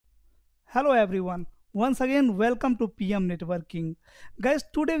Hello everyone. Once again, welcome to PM Networking. Guys,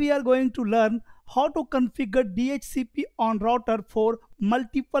 today we are going to learn how to configure DHCP on router for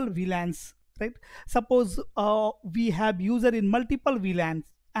multiple VLANs, right? Suppose we have user in multiple VLANs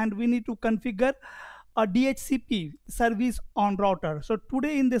and we need to configure a DHCP service on router. So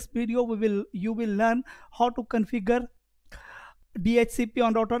today in this video, you will learn how to configure DHCP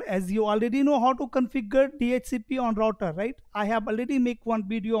on router. As you already know how to configure DHCP on router, right? I have already make one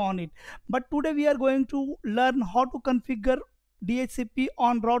video on it, but today we are going to learn how to configure DHCP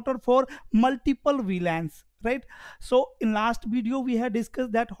on router for multiple VLANs, right? So in last video we had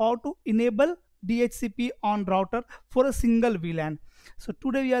discussed that how to enable DHCP on router for a single VLAN. So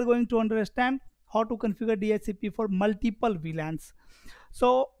today we are going to understand how to configure DHCP for multiple VLANs.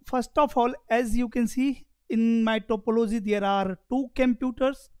 So first of all, as you can see in my topology, there are two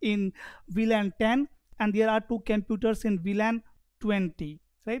computers in VLAN 10 and there are two computers in VLAN 20,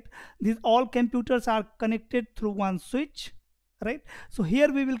 right? These all computers are connected through one switch, right? So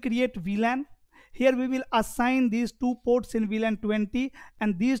here we will create VLAN. Here we will assign these two ports in VLAN 20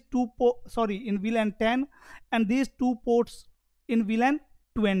 and these in VLAN 10 and these two ports in VLAN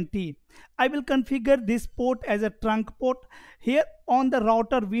 20. I will configure this port as a trunk port. Here on the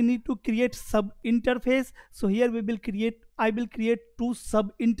router we need to create sub interface. So here I will create two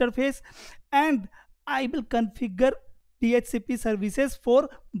sub interface and I will configure DHCP services for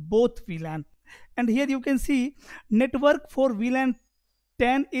both VLAN. And here you can see network for VLAN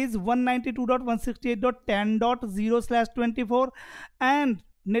 10 is 192.168.10.0/24 and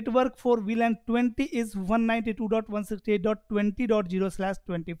network for VLAN 20 is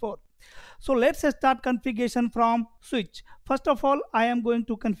 192.168.20.0/24. So let's start configuration from switch. First of all, I am going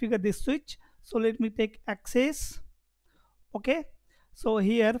to configure this switch. So let me take access. Okay. So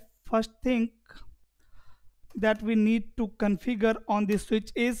here first thing that we need to configure on this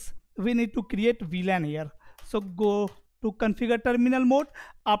switch is we need to create VLAN here. So go to configure terminal mode.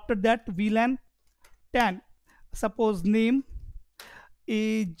 After that VLAN 10. Suppose name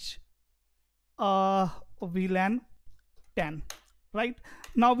is VLAN 10, right?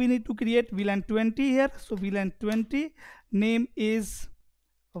 Now we need to create VLAN 20 here. So VLAN 20 name is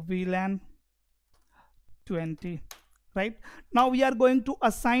VLAN 20, right? Now we are going to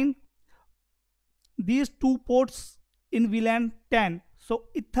assign these two ports in VLAN 10. So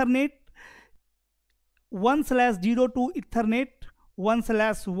Ethernet 1/0 to Ethernet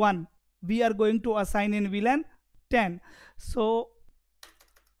 1/1 we are going to assign in VLAN 10. So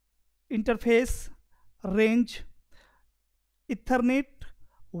interface range Ethernet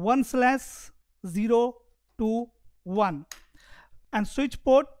 1/0 to 1 and switch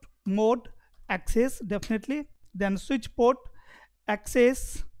port mode access definitely, then switch port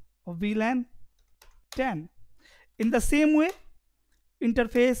access VLAN 10. In the same way,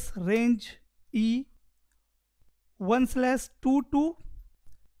 interface range E 1/2 to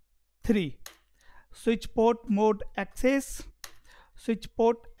 3, switch port mode access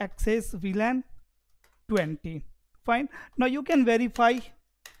VLAN 20. Fine. Now you can verify.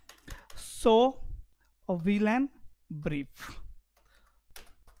 So a VLAN brief.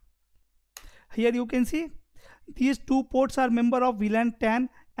 Here you can see these two ports are member of VLAN 10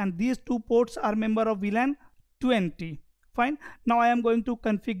 and these two ports are member of VLAN 20. Fine. Now I am going to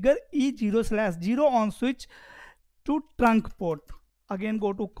configure E0/0 on switch to trunk port. Again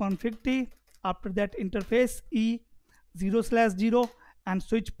go to config T. After that interface E0/0 and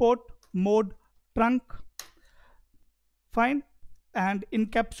switch port mode trunk. Fine. And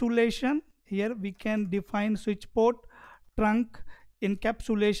encapsulation, here we can define switch port trunk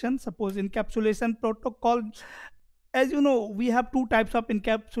encapsulation. Suppose encapsulation protocol, as you know, we have two types of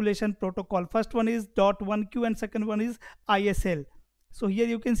encapsulation protocol. First one is .1Q and second one is ISL. So here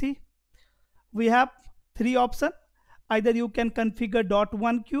you can see we have three options. Either you can configure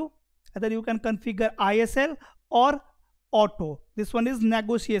 .1Q, either you can configure ISL or auto. This one is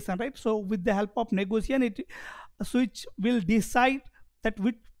negotiation, right? So with the help of negotiation, switch will decide that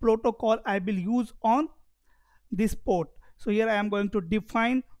which protocol I will use on this port. So here I am going to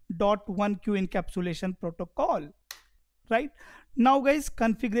define .1Q encapsulation protocol, right? Now guys,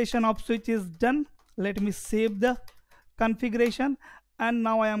 configuration of switch is done. Let me save the configuration and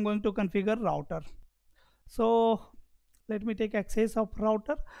now I am going to configure router. So let me take access of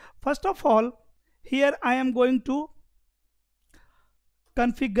router. First of all, here I am going to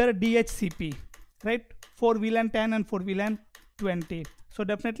configure DHCP, right, for VLAN 10 and for VLAN 20. So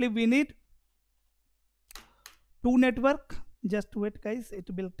definitely we need two network. Just wait guys, it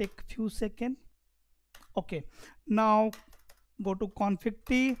will take few seconds. Okay, now go to config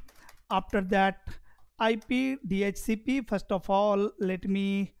T. After that IP DHCP. First of all, let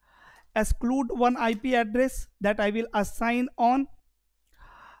me exclude one IP address that I will assign on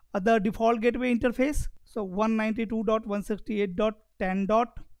the default gateway interface. So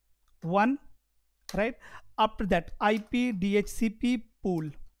 192.168.10.1, right? After that, IP DHCP pool.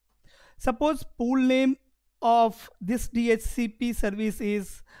 Suppose pool name of this DHCP service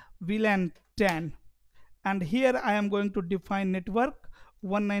is VLAN 10, and here I am going to define network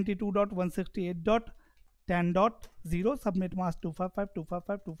 192.168.10.0, subnet mask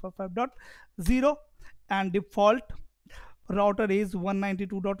 255.255.255.0, and default router is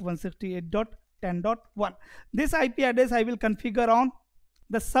 192.168.10.1. This IP address I will configure on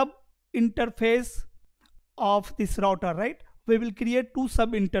the sub interface of this router, right? We will create two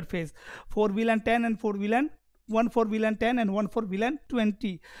sub interface for VLAN 10 and for VLAN, one for VLAN 10 and one for VLAN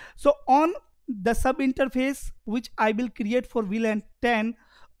 20. So on the sub interface which I will create for VLAN 10,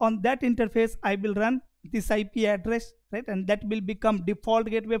 on that interface I will run this IP address, right? And that will become default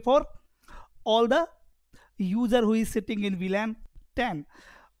gateway for all the user who is sitting in VLAN 10.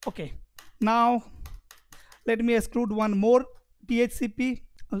 Okay, now let me exclude one more DHCP,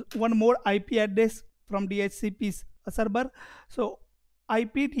 one more IP address from DHCP server. So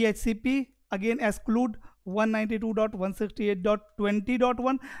IP DHCP, again exclude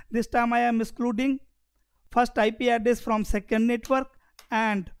 192.168.20.1. this time I am excluding first IP address from second network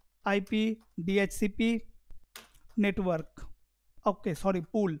and IP DHCP network. Okay, sorry,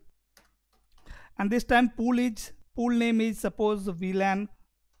 pool. And this time pool name is suppose VLAN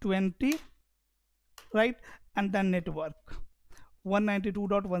 20, right? And then network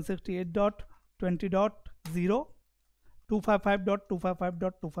 192.168.20.0,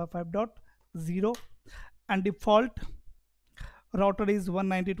 255.255.255.0, and default router is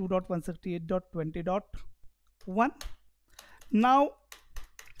 192.168.20.1. now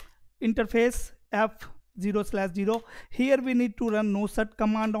interface F0/0. Here we need to run no set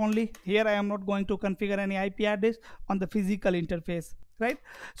command only. Here I am not going to configure any IP address on the physical interface, right?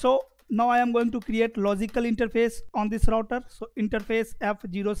 So now I am going to create logical interface on this router. So interface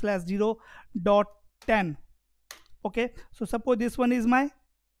F0/0.10. Okay, so suppose this one is my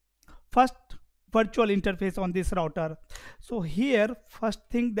first virtual interface on this router. So here first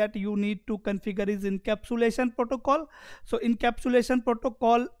thing that you need to configure is encapsulation protocol. So encapsulation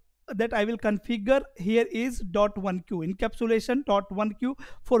protocol that I will configure here is .1q, encapsulation .1q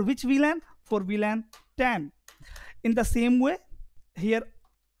for which VLAN? For VLAN 10. In the same way, here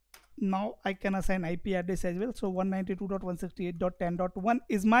now I can assign IP address as well. So 192.168.10.1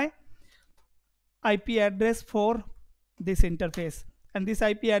 is my IP address for this interface, and this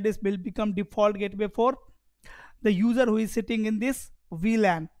IP address will become default gateway for the user who is sitting in this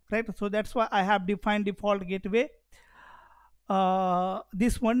VLAN, right? So that's why I have defined default gateway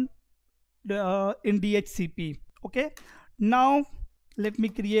this one in DHCP. Okay, now let me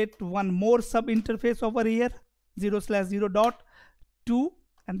create one more sub interface over here, 0/0.2,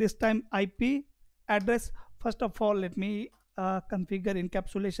 and this time IP address. First of all, let me configure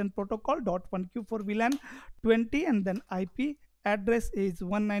encapsulation protocol .1q for VLAN 20, and then IP address is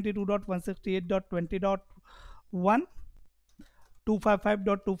 192.168.20.1,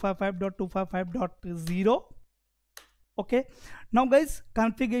 255.255.255.0. okay, now guys,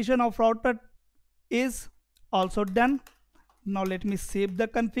 configuration of router is also done. Now let me save the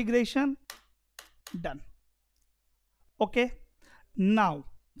configuration. Done. Okay, now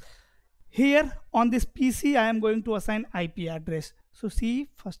here on this PC I am going to assign IP address. So see,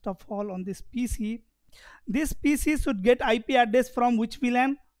 first of all, on this PC should get IP address from which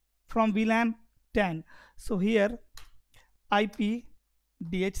VLAN? From VLAN 10. So here IP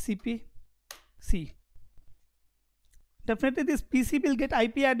DHCP C. Definitely this PC will get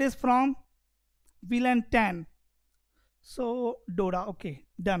IP address from VLAN 10. So DORA, okay,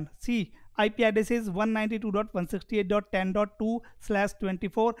 done. See, IP address is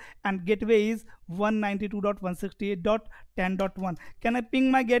 192.168.10.2/24 and gateway is 192.168.10.1. Can I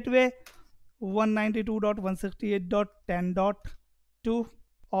ping my gateway 192.168.10.2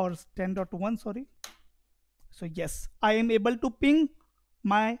 or 10.1, sorry? So yes, I am able to ping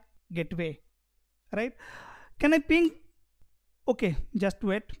my gateway, right? Can I ping? Okay, just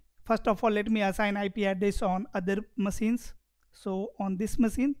wait. First of all, let me assign IP address on other machines. So on this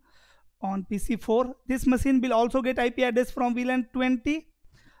machine, on PC4, this machine will also get IP address from VLAN 20,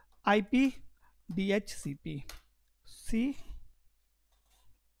 IP DHCP. See,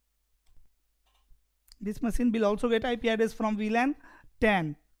 this machine will also get IP address from VLAN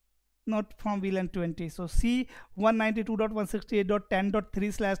 10, not from VLAN 20. So C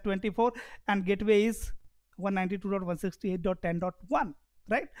 192.168.10.3/24 and gateway is 192.168.10.1,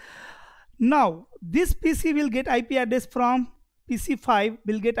 right? Now this PC will get IP address from PC5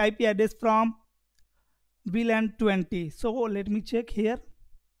 will get IP address from VLAN 20. So let me check here,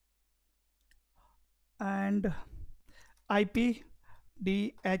 and IP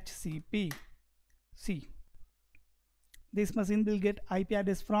DHCP. See, this machine will get IP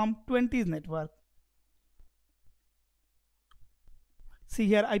address from 20's network. See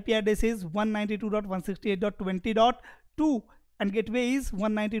here, IP address is 192.168.20.2 and gateway is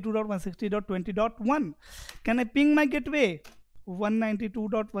 192.168.20.1. Can I ping my gateway?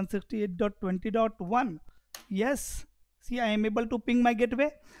 192.168.20.1. Yes. See, I am able to ping my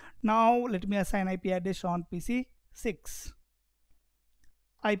gateway. Now let me assign IP address on PC6.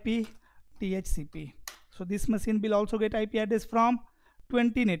 IP DHCP. So this machine will also get IP address from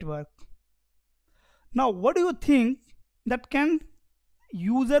 20 network. Now what do you think that can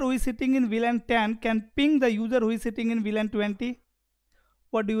user who is sitting in VLAN 10 can ping the user who is sitting in VLAN 20?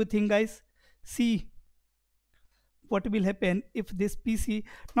 What do you think, guys? See what will happen if this PC,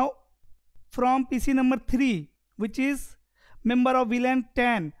 now from PC number 3, which is member of VLAN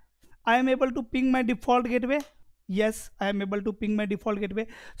 10, I am able to ping my default gateway. Yes, I am able to ping my default gateway.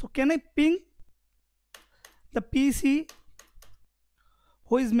 So can I ping the PC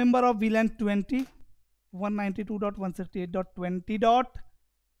who is member of VLAN 20?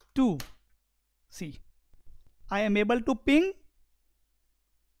 192.168.20.2. See, I am able to ping.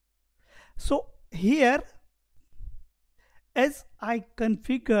 So here, as I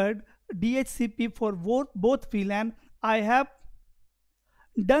configured DHCP for both VLAN, I have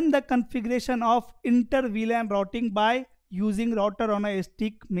done the configuration of inter VLAN routing by using router on a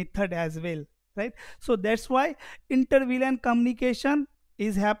stick method as well, right? So that's why inter VLAN communication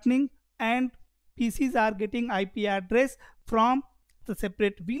is happening and PCs are getting IP address from the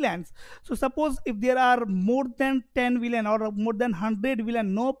separate VLANs. So suppose if there are more than 10 VLAN or more than 100 VLAN,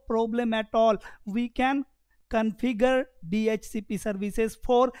 no problem at all. We can configure DHCP services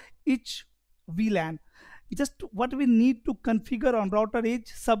for each VLAN. Just what we need to configure on router is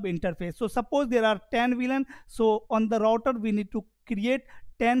sub interface. So suppose there are 10 VLAN, so on the router we need to create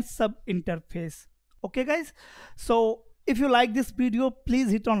 10 sub interface. Okay guys, so if you like this video,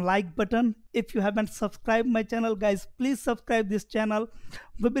 please hit on like button. If you haven't subscribed my channel, guys, please subscribe this channel.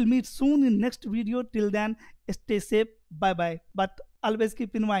 We will meet soon in next video. Till then, stay safe. Bye bye. But always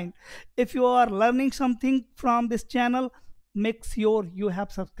keep in mind, if you are learning something from this channel, make sure you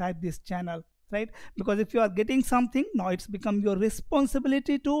have subscribed this channel, right? Because if you are getting something, now it's become your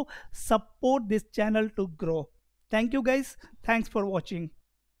responsibility to support this channel to grow. Thank you guys. Thanks for watching.